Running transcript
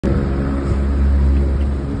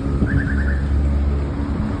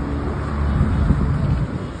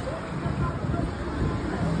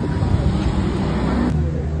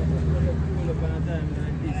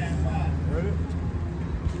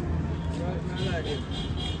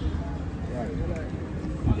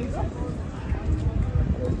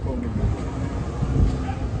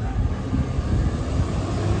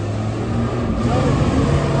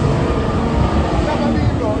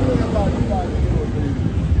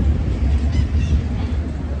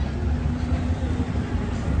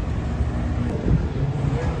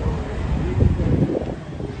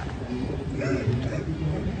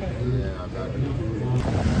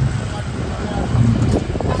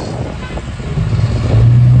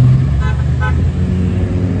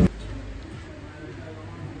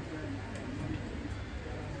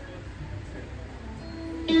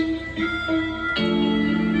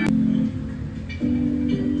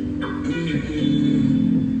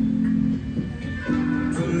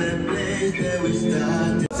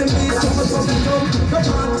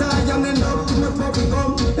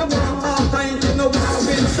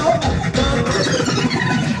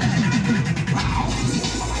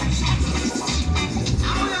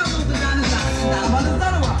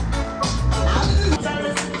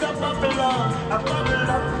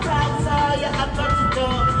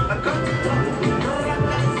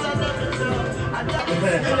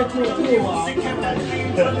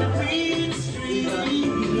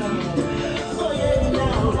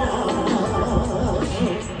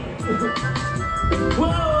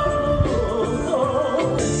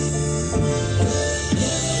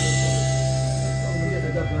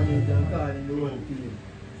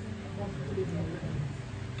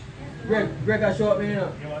Greg, I show up here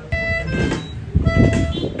now.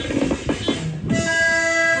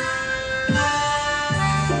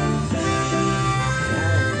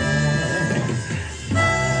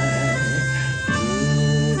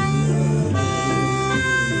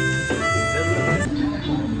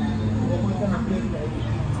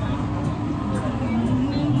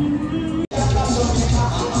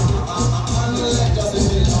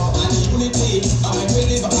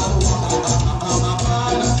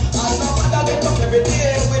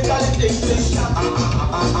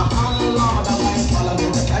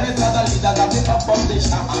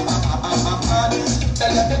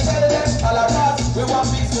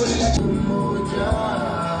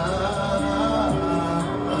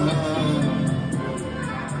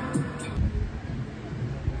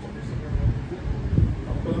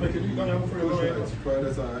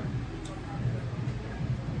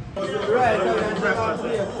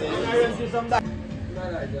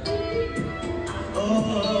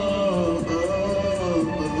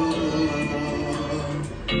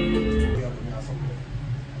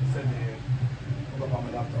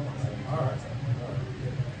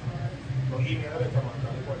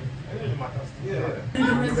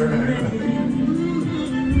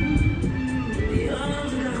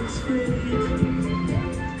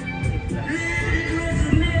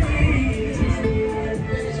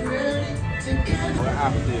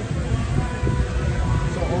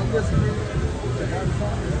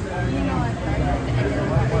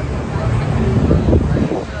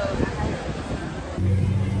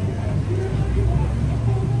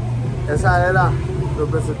 Esa era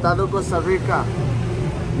representando Costa Rica.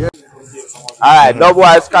 Yeah. Alright,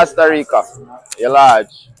 Dubwise Costa Rica. You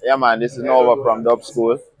large. Yeah man, this is Nova from Dub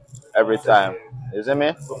School. Every time. You see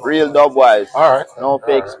me? Real Dubwise. Alright. No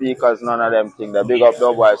fake speakers, none of them things. The big up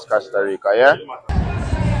Dubwise Costa Rica, yeah?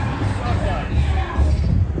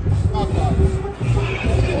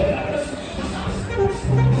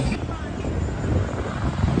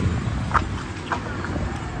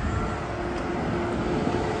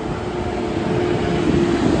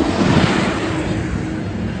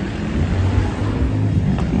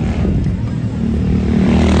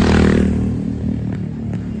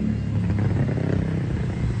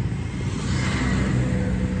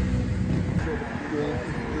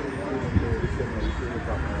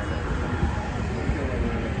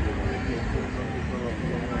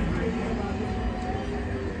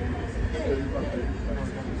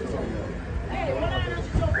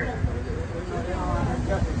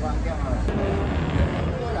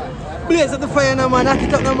 Blaze up the fire now man, knock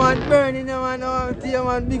it up now man, burning now man, oh, dear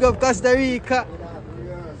man, big up Costa Rica.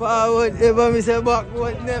 Forward ever, me say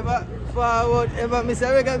backward never, forward ever, me say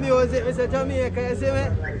reggae music, me say Jamaica, you see me?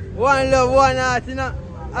 One love, one heart, you know?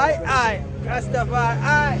 Aye, Rastafari,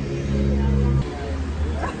 aye.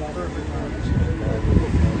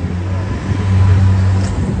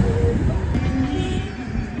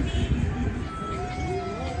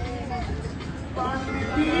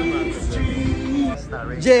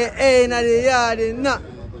 J.A. in the yard, no.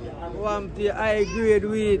 One to high grade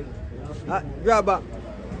weed. Grabber.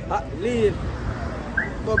 Leaf.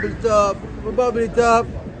 Bubble it up.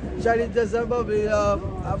 Shall it just a bubble it up.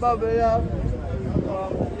 A bubble it up.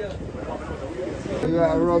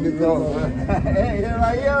 gotta rub it out. Hey, you're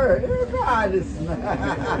right here.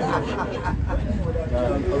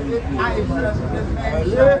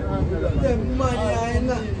 The money in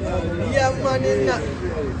that. Yeah, money in that.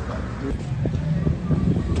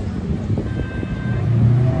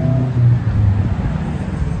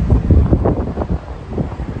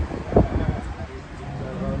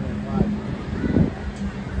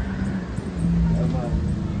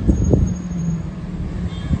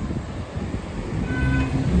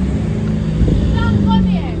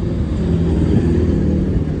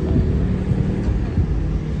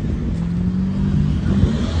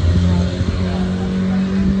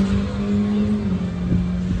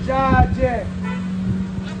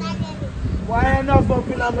 Why enough up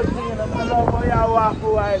in my thing? I love how you walk a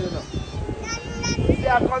while, you know. See, I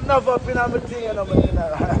come enough up in my thing, you know.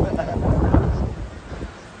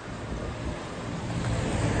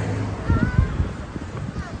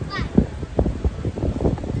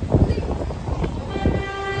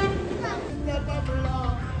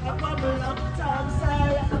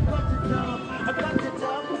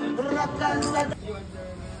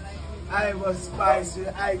 Ibo Spice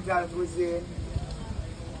Food, Icon cuisine.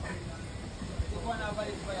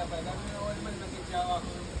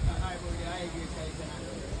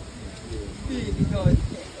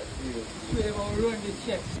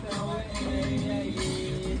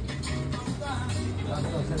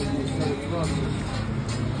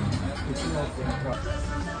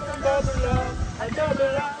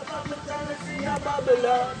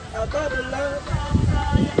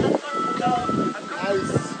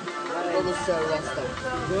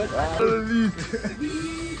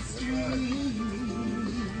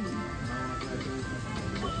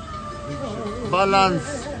 Balance.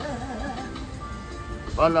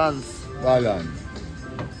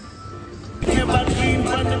 Never dream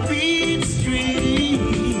on the beat street.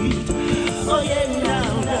 Oh yeah, now.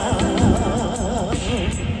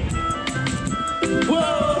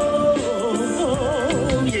 Whoa,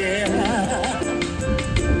 yeah.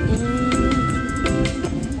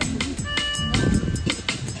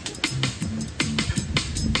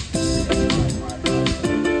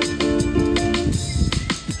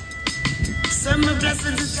 Some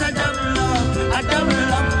blessings is a double up.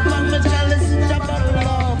 Mama jealous is a double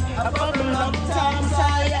up. A bubble up, times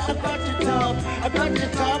higher, I got the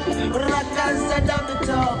top, rockers, I double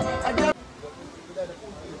top.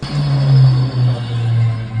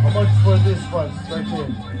 How much for this one?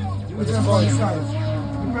 13.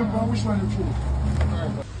 Remember which one you choose.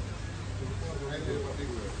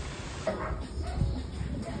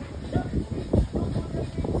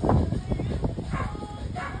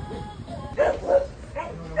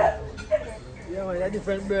 Yeah, man, a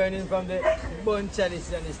different burning from the bun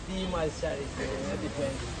chalice and the steamer's chalice. A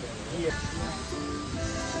different here.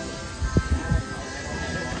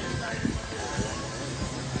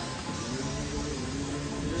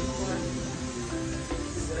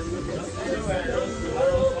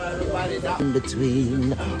 In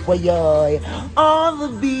between, why on the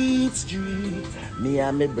beat street, me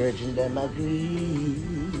and my virgin them agree.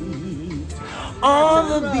 On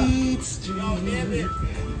the beat street,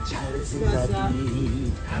 chalice in the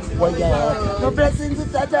beat. Why no blessings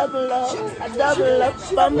it's a double up,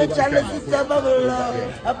 from the chalice it's a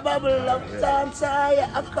bubble up, times higher,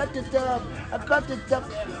 I cut it up,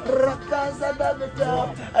 rockers a double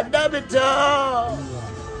it up.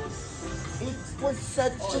 It was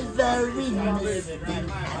such a very mystic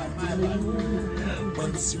afternoon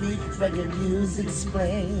when sweet reggae music's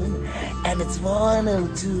playing, and it's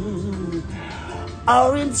 102.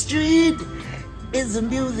 Orange Street is a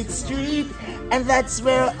music street, and that's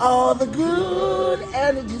where all the good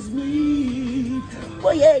energies meet.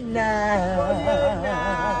 Well, yeah, now.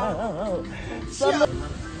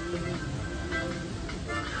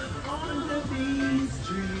 On the beat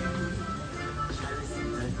street.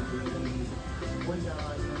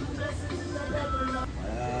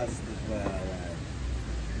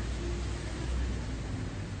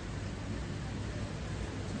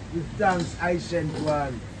 With thanks, I sent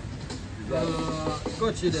one.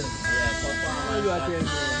 Coach you then. Yeah, you are telling me.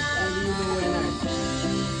 You know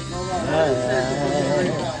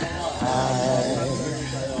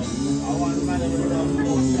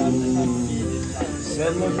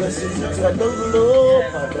Send my blessings to a double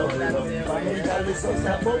up. Family chalice is a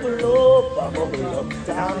bubble up.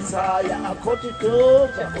 Dance higher, I cut it up.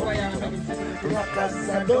 Rockers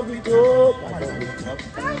a double up.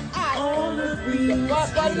 All the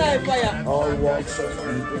beats, all walks of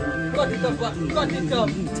people. Cut it up.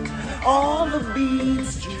 All the beat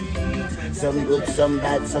street, some good, some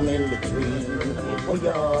bad, some in between. Oh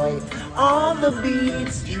yeah, on the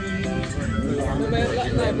beat street, me and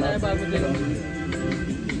I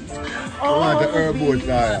want the herb boat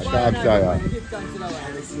tire, sharp tire.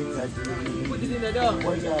 Put it in the door.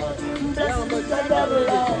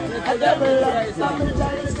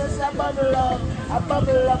 A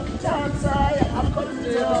bubble up, chance I put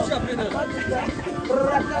it up.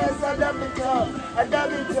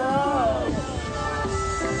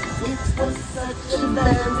 It was such a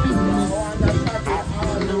very mystic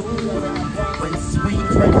afternoon when sweet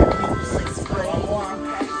reggae music sprang,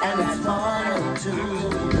 and it's morning too.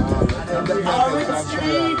 The Orange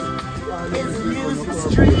Street is a music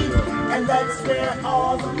street, and that's where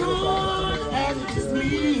all the good entities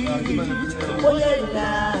meet. Oh yeah,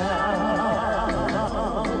 now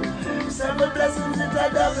several blessings it's a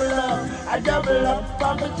double up,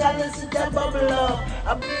 from the chalice it's a bubble up.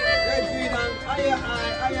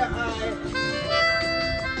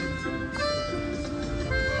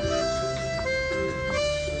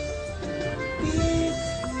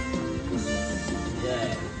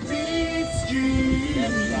 Beat Street.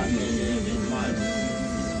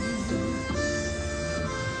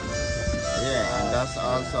 Yeah, and that's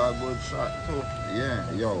also a good shot too.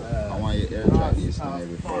 Yeah, yo, I want you to air track this now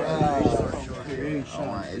before I leave. I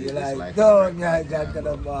want to edit this like Don't get that kind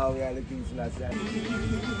of power, we are the Kingston Dub Club.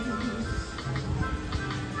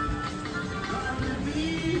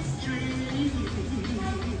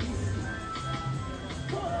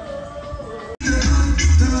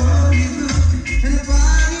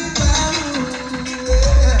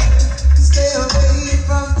 Stay away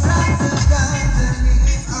from taxes, guns, and meat.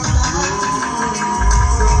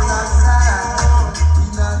 We're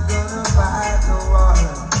not gonna buy no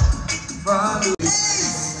water from the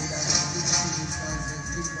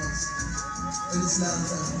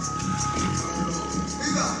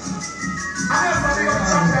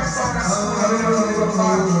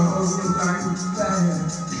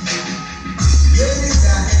ladies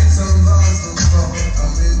got hands on laws no fault. I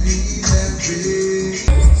believe and free.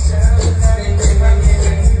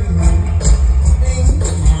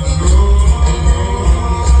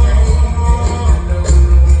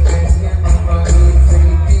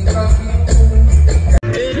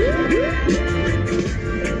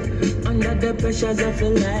 Under the pressures of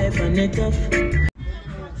life and it tough.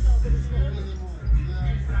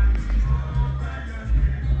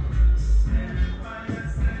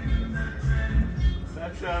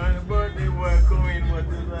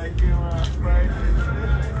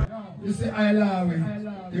 You see, I love it.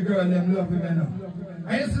 The girl, them love him enough.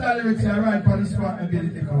 I used to that lyrics I write on the spot and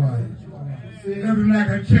build it a while. See, them like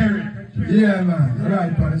a cherry. Yeah, man,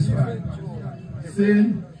 right on the spot.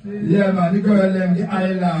 See? Yeah, man, the girl, them, the I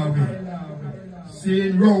love it.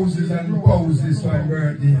 Seeing roses and poses for my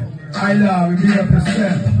birthday. I love it, be a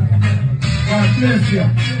percent. God bless you.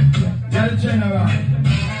 You're the general.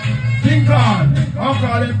 King Khan, I'll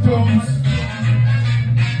call them tongues.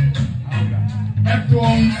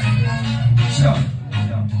 F-tongues. Sure.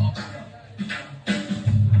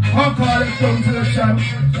 I'll call them tongues to the champ.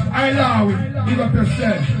 I love it, be a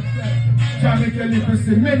percent. Jamaica little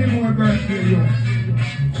see many more birthday, yo.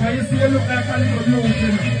 Can you see you look like a little youth,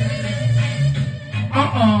 you know?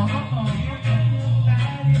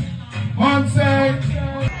 One side.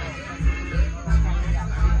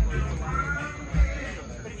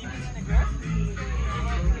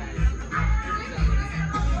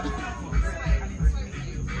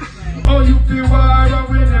 Oh, you feel war and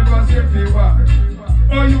we never say feel war.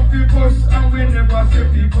 Oh, you feel bus and we never say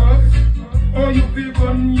feel bus. Oh, you feel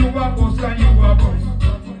gun, you a bus and you a bus.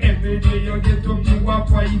 Every day you get up, you a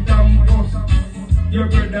fight and bus. Your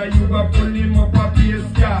brother, you a pull him up a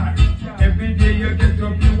pace car. Every day you get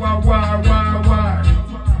up, you a war.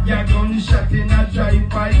 Your gunshot in a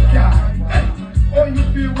drive-by car. Oh, you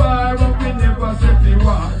feel war and we never say feel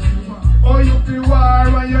war. Oh, you feel war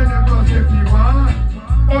and you never say feel war.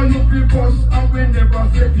 Oh, you feel bus and we never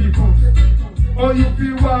say feel bus. Oh, you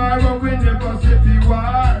feel war and we never say feel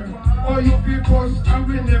war. Oh, you feel bus and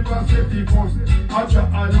we never say feel bus. Aja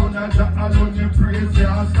alone, me praise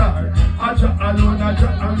your star. Aja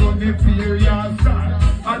alone, me fear your star.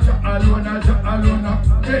 Aja alone,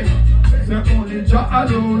 hey. Say only Jah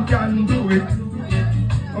alone can do it.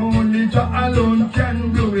 Only Jah alone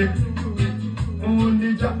can do it.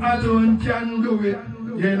 Only Jah alone can do it.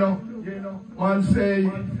 You know, man say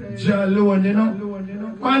Jah alone, you know.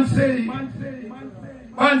 Man say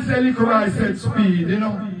liquor I said speed, you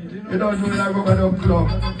know. You don't know like Rubber Dub Club.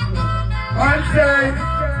 Man say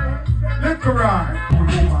liquor I.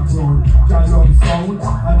 Jah love sound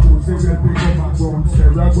and those who get big up and ground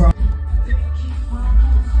cerebral.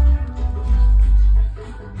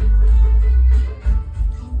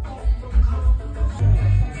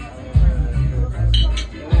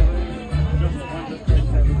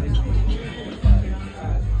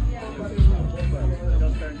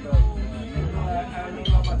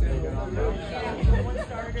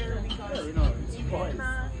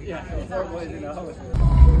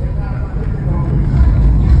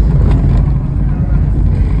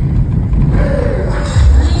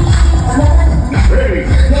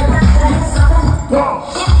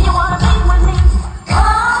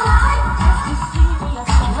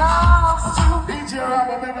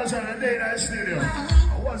 understand the day in the studio.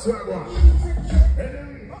 What's going on?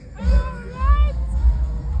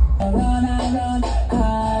 Run around,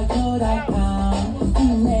 I go downtown to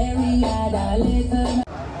Mary had a little.